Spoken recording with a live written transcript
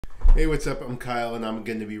Hey, what's up? I'm Kyle, and I'm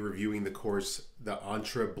going to be reviewing the course, The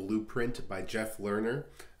Entre Blueprint by Lerner.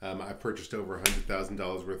 I purchased over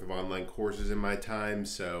 $100,000 worth of online courses in my time,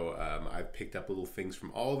 so I've picked up little things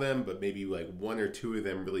from all of them, but maybe like one or two of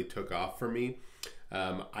them really took off for me.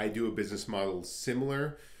 I do a business model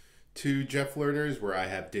similar to Lerner's, where I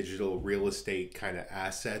have digital real estate kind of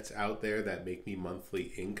assets out there that make me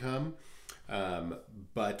monthly income.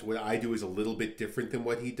 But what I do is a little bit different than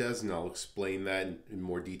what he does, and I'll explain that in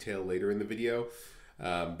more detail later in the video.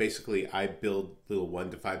 Basically, I build little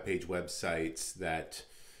 1 to 5 page websites that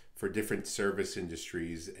for different service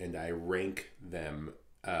industries, and I rank them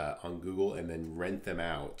on Google and then rent them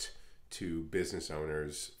out to business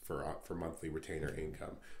owners for monthly retainer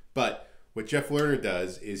income. But what Lerner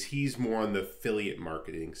does is he's more on the affiliate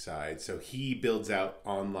marketing side. So he builds out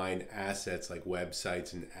online assets like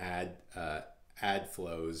websites and ad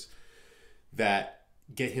flows that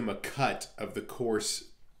get him a cut of the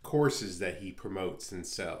courses that he promotes and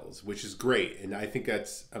sells, which is great. And I think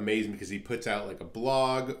that's amazing because he puts out like a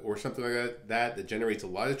blog or something like that generates a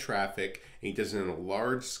lot of traffic, and he does it on a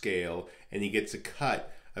large scale, and he gets a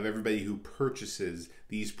cut of everybody who purchases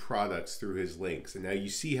these products through his links. And now you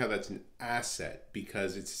see how that's an asset,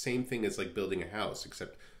 because it's the same thing as like building a house,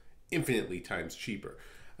 except infinitely times cheaper.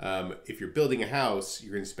 If you're building a house,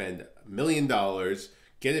 you're going to spend $1 million,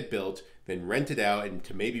 get it built, then rent it out, and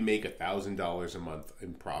to maybe make $1,000 a month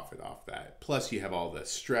in profit off that. Plus you have all the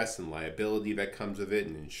stress and liability that comes with it,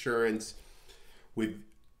 and insurance. With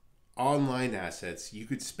online assets, you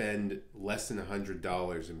could spend less than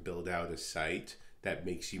 $100 and build out a site that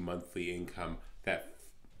makes you monthly income that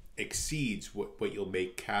exceeds what you'll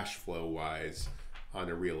make cash flow wise on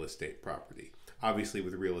a real estate property. Obviously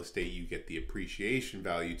with real estate you get the appreciation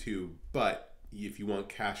value too, but if you want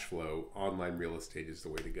cash flow, online real estate is the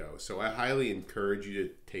way to go. So I highly encourage you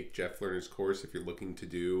to take Lerner's course if you're looking to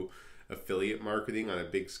do affiliate marketing on a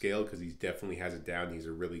big scale, because he definitely has it down. He's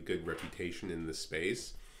a really good reputation in the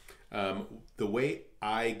space. The way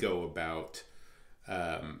I go about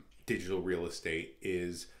digital real estate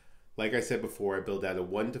is, like I said before, I build out a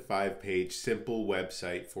 1 to 5 page simple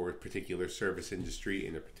website for a particular service industry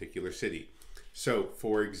in a particular city. So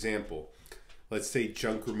for example, let's say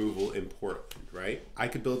junk removal in Portland, right? I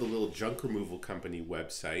could build a little junk removal company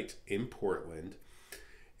website in Portland,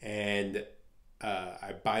 and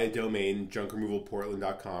I buy a domain,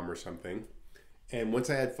 junkremovalportland.com or something. And once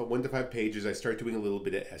I had 1 to 5 pages, I start doing a little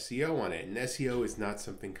bit of SEO on it. And SEO is not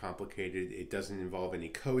something complicated. It doesn't involve any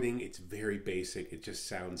coding. It's very basic. It just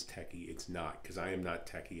sounds techie. It's not, because I am not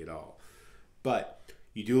techie at all. But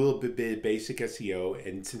you do a little bit of basic SEO,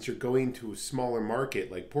 and since you're going to a smaller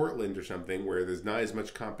market like Portland or something where there's not as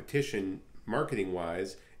much competition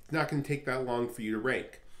marketing-wise, it's not going to take that long for you to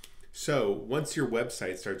rank. So once your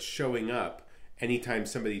website starts showing up anytime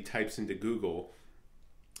somebody types into Google,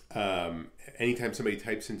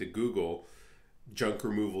 junk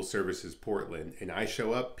removal services Portland, and I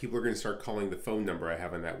show up, people are going to start calling the phone number I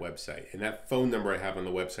have on that website. And that phone number I have on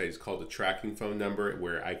the website is called a tracking phone number,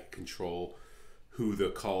 where I can control who the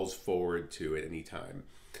calls forward to at any time.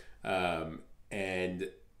 And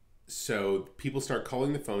so people start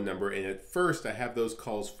calling the phone number, and at first I have those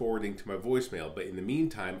calls forwarding to my voicemail, but in the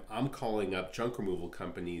meantime I'm calling up junk removal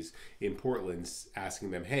companies in Portland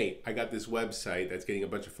asking them, hey, I got this website that's getting a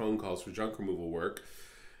bunch of phone calls for junk removal work.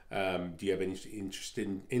 Do you have any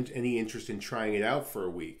interest in trying it out for a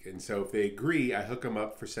week? And so if they agree, I hook them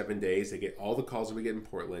up for 7 days. They get all the calls that we get in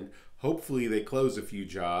Portland. Hopefully they close a few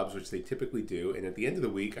jobs, which they typically do. And at the end of the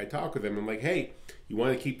week, I talk with them. I'm like, hey, you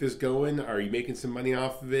want to keep this going? Are you making some money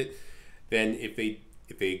off of it? Then if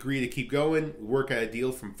they agree to keep going, we work out a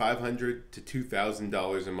deal from $500 to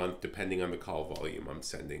 $2,000 a month, depending on the call volume I'm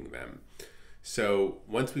sending them. So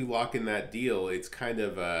once we lock in that deal, it's kind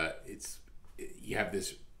of you have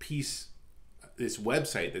this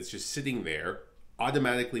website that's just sitting there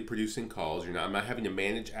automatically producing calls. I'm not having to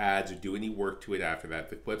manage ads or do any work to it after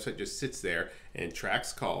that. The website just sits there and it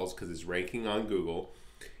tracks calls because it's ranking on Google,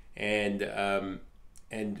 and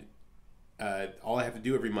all I have to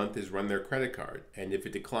do every month is run their credit card, and if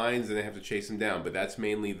it declines, then I have to chase them down. But that's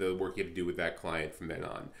mainly the work you have to do with that client from then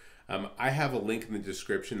on. I have a link in the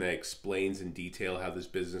description that explains in detail how this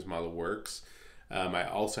business model works. I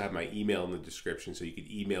also have my email in the description, so you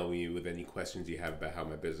can email me with any questions you have about how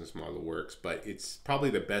my business model works. But it's probably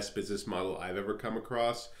the best business model I've ever come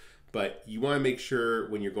across. But you want to make sure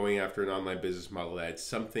when you're going after an online business model that it's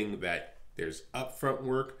something that there's upfront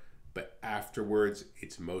work, but afterwards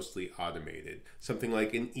it's mostly automated. Something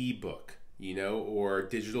like an ebook, or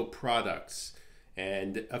digital products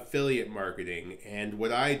and affiliate marketing, and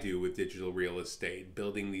what I do with digital real estate,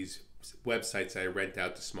 building these websites that I rent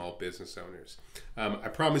out to small business owners. I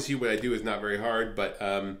promise you what I do is not very hard, but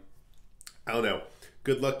I don't know.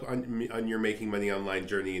 Good luck on your making money online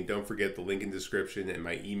journey, and don't forget the link in the description and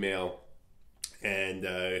my email. And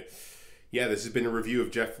yeah, this has been a review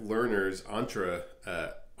of Jeff Lerner's Entre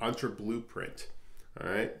Blueprint. All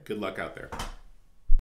right, good luck out there.